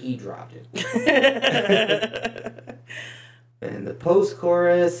alert, he dropped it. And the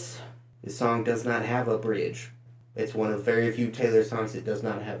post-chorus, this song does not have a bridge. It's one of very few Taylor songs that does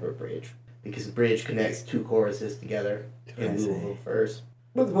not have a bridge, because the bridge connects 2 choruses together in lieu of a verse.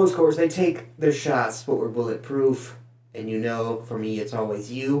 But the post-chorus, they take their shots, but we're bulletproof, and for me, it's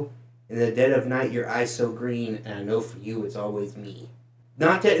always you. In the dead of night, your eyes so green, and I know for you, it's always me.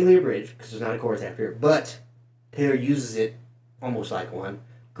 Not technically a bridge, because there's not a chorus after it, but Taylor uses it almost like one.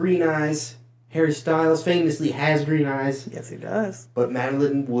 Green eyes. Harry Styles famously has green eyes. Yes, he does. But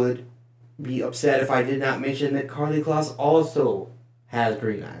Madeline would be upset if I did not mention that Carly Kloss also has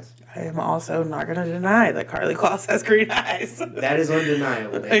green eyes. I am also not going to deny that Carly Kloss has green eyes. That is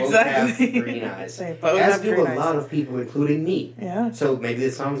undeniable. They exactly. both have green eyes. They both As have do green a lot of people, including me. Yeah. So maybe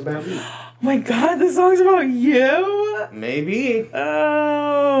this song's about me. Oh my god, this song's about you? Maybe.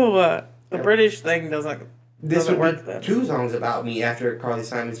 Oh. The British thing doesn't This would work be then. 2 songs about me after Carly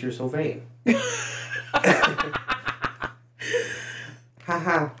Simon's You're So Vain.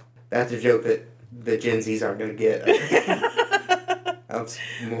 Haha. That's a joke that the Gen Zs aren't going to get.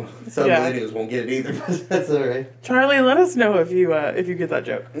 Some millennials won't get it either, but that's alright. Charlie, let us know if you get that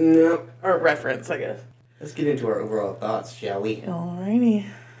joke. No. Or reference, I guess. Let's get into our overall thoughts, shall we? Alrighty.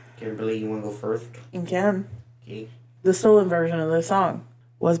 Kimberly, you want to go first? You can. Okay. The stolen version of this song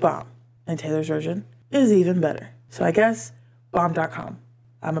was bomb, and Taylor's version is even better. So I guess bomb.com.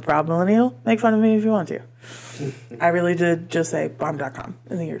 I'm a proud millennial. Make fun of me if you want to. I really did just say bomb.com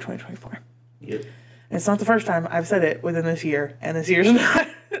in the year 2024. Yep. And it's not the first time I've said it within this year, and this year's not.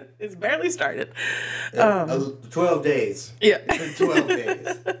 It's barely started. 12 days. Yeah. It's been 12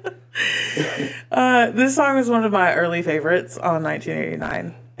 days. This song is one of my early favorites on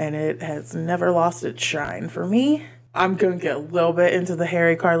 1989, and it has never lost its shine for me. I'm going to get a little bit into the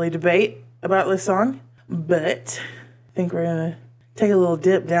Harry Carly debate about this song, but I think we're going to take a little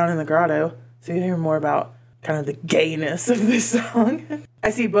dip down in the grotto so you can hear more about kind of the gayness of this song. I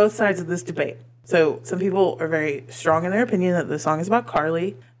see both sides of this debate. So some people are very strong in their opinion that the song is about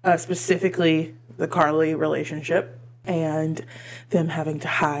Carly, specifically the Carly relationship and them having to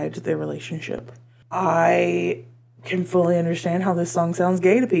hide their relationship. I can fully understand how this song sounds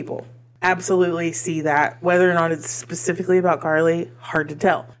gay to people. Absolutely see that. Whether or not it's specifically about Carly, hard to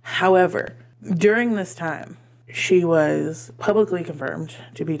tell. However, during this time, she was publicly confirmed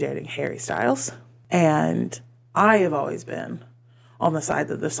to be dating Harry Styles. And I have always been on the side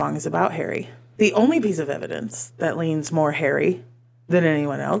that this song is about Harry. The only piece of evidence that leans more Harry than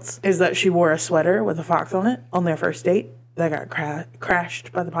anyone else is that she wore a sweater with a fox on it on their first date that got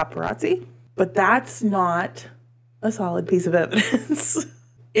crashed by the paparazzi. But that's not a solid piece of evidence.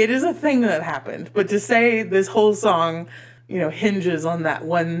 It is a thing that happened. But to say this whole song, hinges on that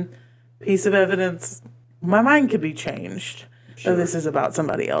one piece of evidence, my mind could be changed. Sure. So this is about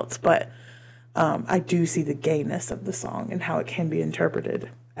somebody else. But I do see the gayness of the song and how it can be interpreted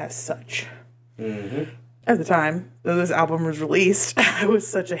as such. Mm-hmm. At the time that this album was released, I was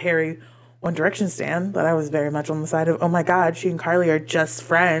such a Harry One Direction stan that I was very much on the side of, oh my God, she and Carly are just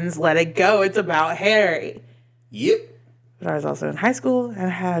friends. Let it go. It's about Harry. Yep. But I was also in high school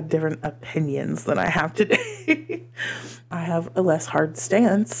and had different opinions than I have today. I have a less hard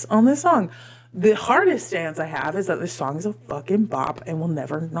stance on this song. The hardest stance I have is that this song is a fucking bop and will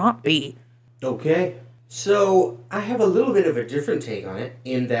never not be. Okay. So, I have a little bit of a different take on it,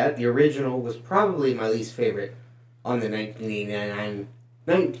 in that the original was probably my least favorite on the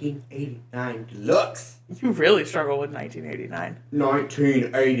 1989 Deluxe. You really struggle with 1989.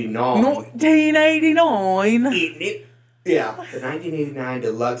 1989. 1989! Eating it. Yeah, the 1989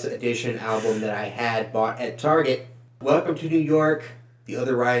 Deluxe Edition album that I had bought at Target. Welcome to New York. The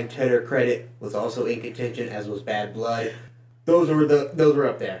other Ryan Tedder credit was also in contention, as was Bad Blood. Those were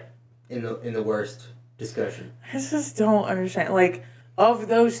up there in the worst discussion. I just don't understand. Like, of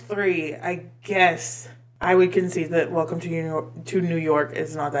those three, I guess I would concede that Welcome to New York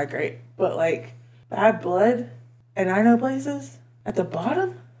is not that great. But, like, Bad Blood and I Know Places at the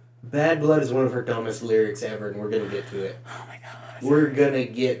bottom? Bad Blood is one of her dumbest lyrics ever, and we're going to get to it. Oh, my God. We're going to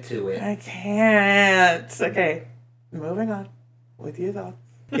get to it. I can't. Okay, moving on with your thoughts.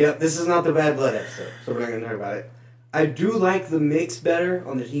 Yep, this is not the Bad Blood episode, so we're not going to talk about it. I do like the mix better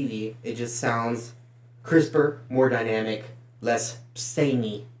on the TV. It just sounds crisper, more dynamic, less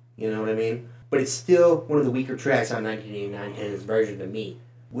samey, you know what I mean? But it's still one of the weaker tracks on 1989's version to me,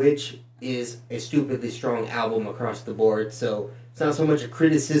 which is a stupidly strong album across the board, so it's not so much a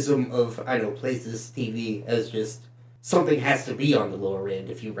criticism of I Know Places TV as just something has to be on the lower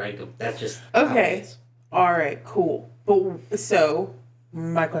end if you rank them. That's just okay. Alright, cool. But so,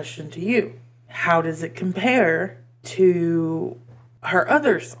 my question to you, how does it compare to her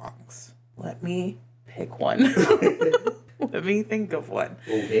other songs? Let me pick one. Let me think of one.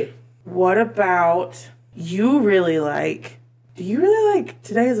 Okay. What about do you really like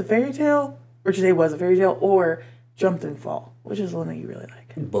Today is a Fairy Tale? Or Today Was a Fairy Tale? Or Jumped and Fall? Which is the one that you really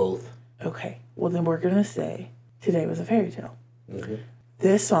like? Both. Okay. Well, then we're going to say Today Was a Fairy Tale. Mm-hmm.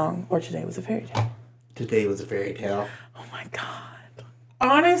 This song or Today Was a Fairy Tale? Today Was a Fairy Tale. Oh my God.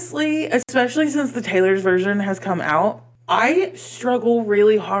 Honestly, especially since the Taylor's version has come out, I struggle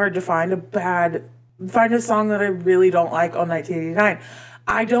really hard to find a song that I really don't like on 1989.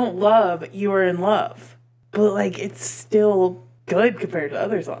 I don't love You Are in Love, but like it's still good compared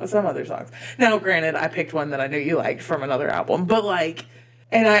to some other songs. Now, granted, I picked one that I know you liked from another album, but like,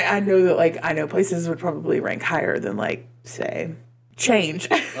 and I know that like I Know Places would probably rank higher than like say Change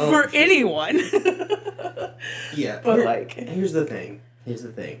for anyone. Yeah, but here's the thing.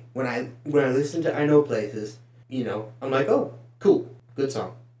 When I listen to I Know Places, I'm like, oh, cool, good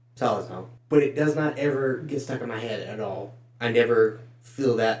song, solid song. But it does not ever get stuck in my head at all. I never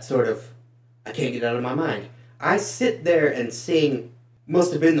feel that sort of, I can't get it out of my mind. I sit there and sing,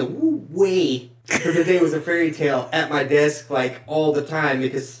 must have been the woo way for Today Was a Fairy Tale at my desk like all the time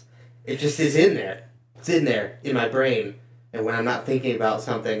because it just is in there. It's in there in my brain. And when I'm not thinking about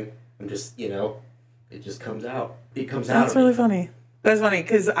something, I'm just, it just comes out. It comes out. That's really funny. That's funny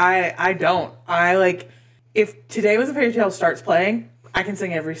because I don't. I like, if Today Was a Fairy Tale starts playing, I can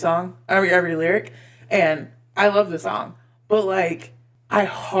sing every song, every lyric, and I love the song. But like, I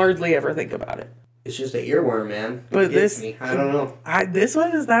hardly ever think about it. It's just an earworm, man. But it gets me. I don't know. This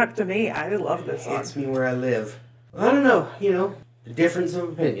one is not to me. I love this song. It hits me where I live. I don't know. The difference of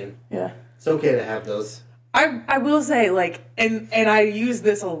opinion. Yeah. It's okay to have those. I will say, like, and I use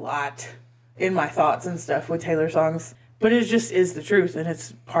this a lot in my thoughts and stuff with Taylor songs, but it just is the truth, and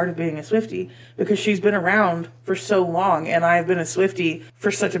it's part of being a Swiftie, because she's been around for so long, and I've been a Swiftie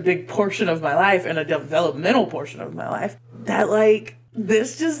for such a big portion of my life, and a developmental portion of my life, that, like,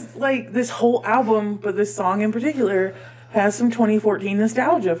 this whole album, but this song in particular, has some 2014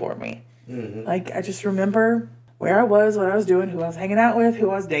 nostalgia for me. Mm-hmm. Like, I just remember where I was, what I was doing, who I was hanging out with, who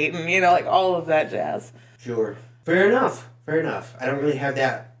I was dating, like, all of that jazz. Sure. Fair enough. I don't really have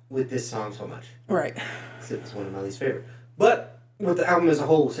that with this song so much. Right. It's one of my least favorite. But with the album as a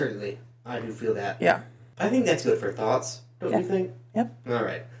whole, certainly, I do feel that. Yeah. I think that's good for thoughts, don't you think? Yep. All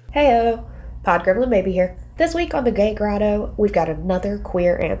right. Heyo, Pod Gremlin Baby here. This week on the Gay Grotto, we've got another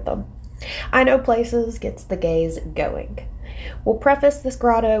queer anthem. I Know Places gets the gays going. We'll preface this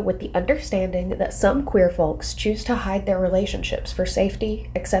grotto with the understanding that some queer folks choose to hide their relationships for safety,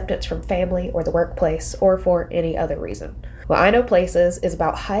 acceptance from family or the workplace, or for any other reason. Well, I Know Places is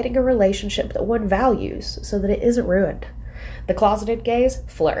about hiding a relationship that one values so that it isn't ruined. The closeted gays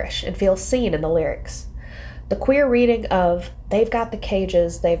flourish and feel seen in the lyrics. The queer reading of "they've got the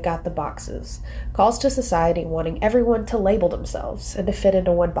cages, they've got the boxes" calls to society wanting everyone to label themselves and to fit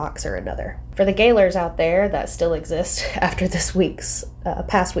into one box or another. For the gaylers out there that still exist after this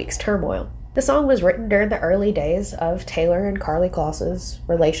past week's turmoil, the song was written during the early days of Taylor and Karlie Kloss's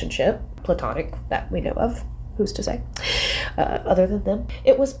relationship, platonic that we know of. Who's to say? Other than them.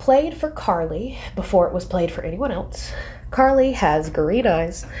 It was played for Karlie before it was played for anyone else. Karlie has green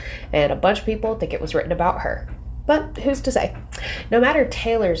eyes, and a bunch of people think it was written about her. But who's to say? No matter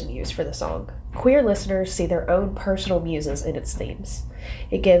Taylor's muse for the song, queer listeners see their own personal muses in its themes.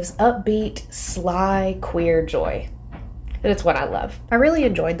 It gives upbeat, sly, queer joy. And it's what I love. I really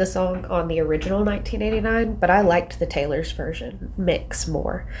enjoyed the song on the original 1989, but I liked the Taylor's version mix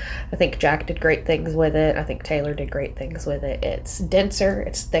more. I think Jack did great things with it. I think Taylor did great things with it. It's denser,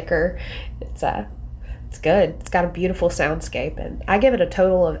 it's thicker, it's good. It's got a beautiful soundscape, and I give it a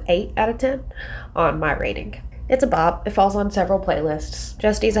total of 8 out of 10 on my rating. It's a bop. It falls on several playlists.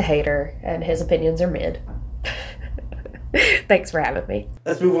 Justy's a hater, and his opinions are mid. Thanks for having me.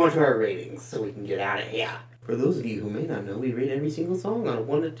 Let's move on to our ratings so we can get out of here. For those of you who may not know, we rate every single song on a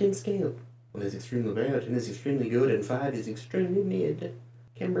 1 to 10 scale. 1 is extremely bad, 10 is extremely good, and 5 is extremely mid.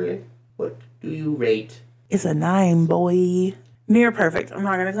 Kimberly, what do you rate? It's a 9, boy. Near perfect. I'm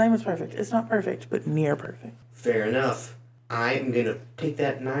not going to claim it's perfect. It's not perfect, but near perfect. Fair enough. I'm going to take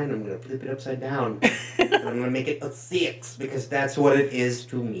that 9, I'm going to flip it upside down. And I'm going to make it a 6, because that's what it is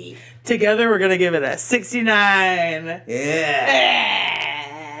to me. Together, we're going to give it a 69.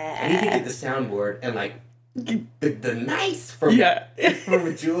 Yeah. I need to get the soundboard and, like, the nice from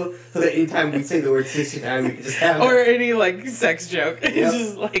a jewel, so that anytime we say the word 69, we can just have or any, like, sex joke. It's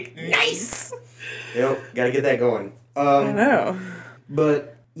just, like, nice. Yep, gotta get that going. I know.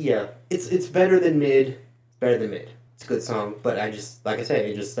 But, yeah, it's better than mid. Better than mid. It's a good song, but I just, like I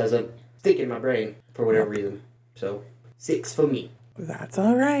say, it just doesn't stick in my brain for whatever reason. So, 6 for me. That's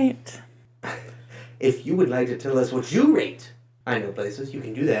all right. If you would like to tell us what you rate I Know Places, you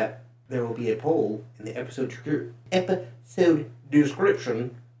can do that. There will be a poll in the episode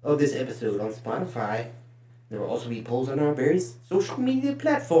description of this episode on Spotify. There will also be polls on our various social media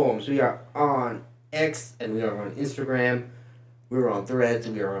platforms. We are on X, and we are on Instagram. We are on Threads,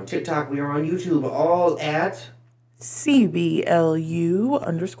 we are on TikTok, we are on YouTube, all at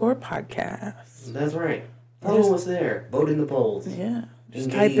CBLU_podcast. That's right. Follow us there. Vote in the polls. Yeah.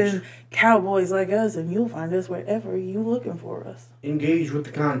 Just type in cowboys like us, and you'll find us wherever you're looking for us. Engage with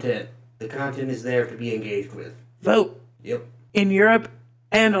the content. The content is there to be engaged with. Vote. Yep. In Europe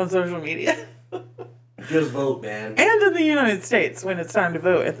and on social media. Just vote, man. And in the United States when it's time to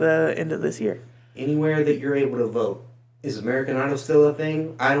vote at the end of this year. Anywhere that you're able to vote. Is American Idol still a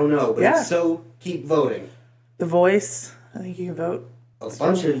thing? I don't know, but if so, keep voting. The Voice, I think you can vote. A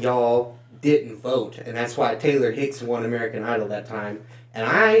bunch of y'all didn't vote, and that's why Taylor Hicks won American Idol that time. And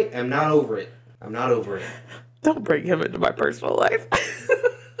I am not over it. I'm not over it. Don't bring him into my personal life.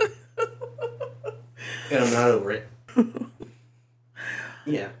 And I'm not over it.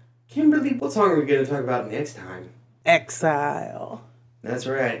 Yeah. Kimberly, what song are we going to talk about next time? Exile. That's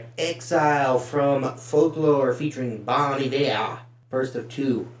right. Exile from Folklore featuring Bon Iver. First of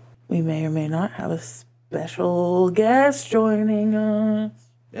 2. We may or may not have a special guest joining us.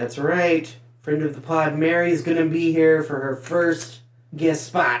 That's right. Friend of the pod, Mary, is going to be here for her first guest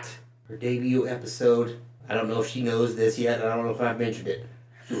spot. Her debut episode. I don't know if she knows this yet. I don't know if I've mentioned it.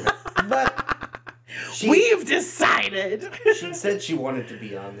 But We've decided. She said she wanted to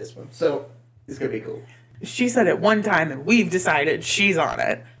be on this one, so it's gonna be cool. She said it one time, and we've decided she's on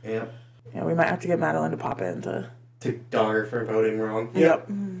it. Yeah. Yeah, we might have to get Madeline to pop in to dog her for voting wrong. Yep.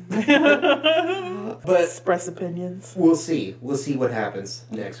 But express opinions. We'll see. We'll see what happens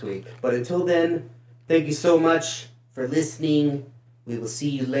next week. But until then, thank you so much for listening. We will see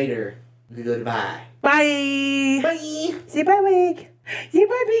you later. Goodbye. Bye. Bye. Say bye, Wig. Say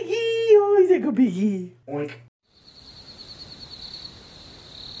bye, Piggy. Always say go, Piggy. Oink.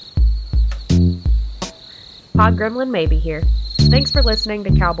 Pod Gremlin may be here. Thanks for listening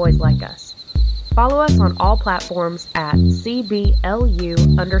to Cowboys Like Us. Follow us on all platforms at CBLU_podcast.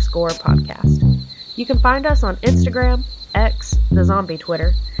 You can find us on Instagram, X, the zombie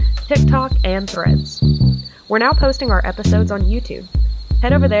Twitter, TikTok, and Threads. We're now posting our episodes on YouTube.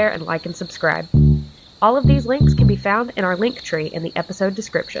 Head over there and like and subscribe. All of these links can be found in our link tree in the episode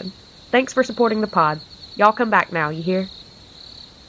description. Thanks for supporting the pod. Y'all come back now, you hear?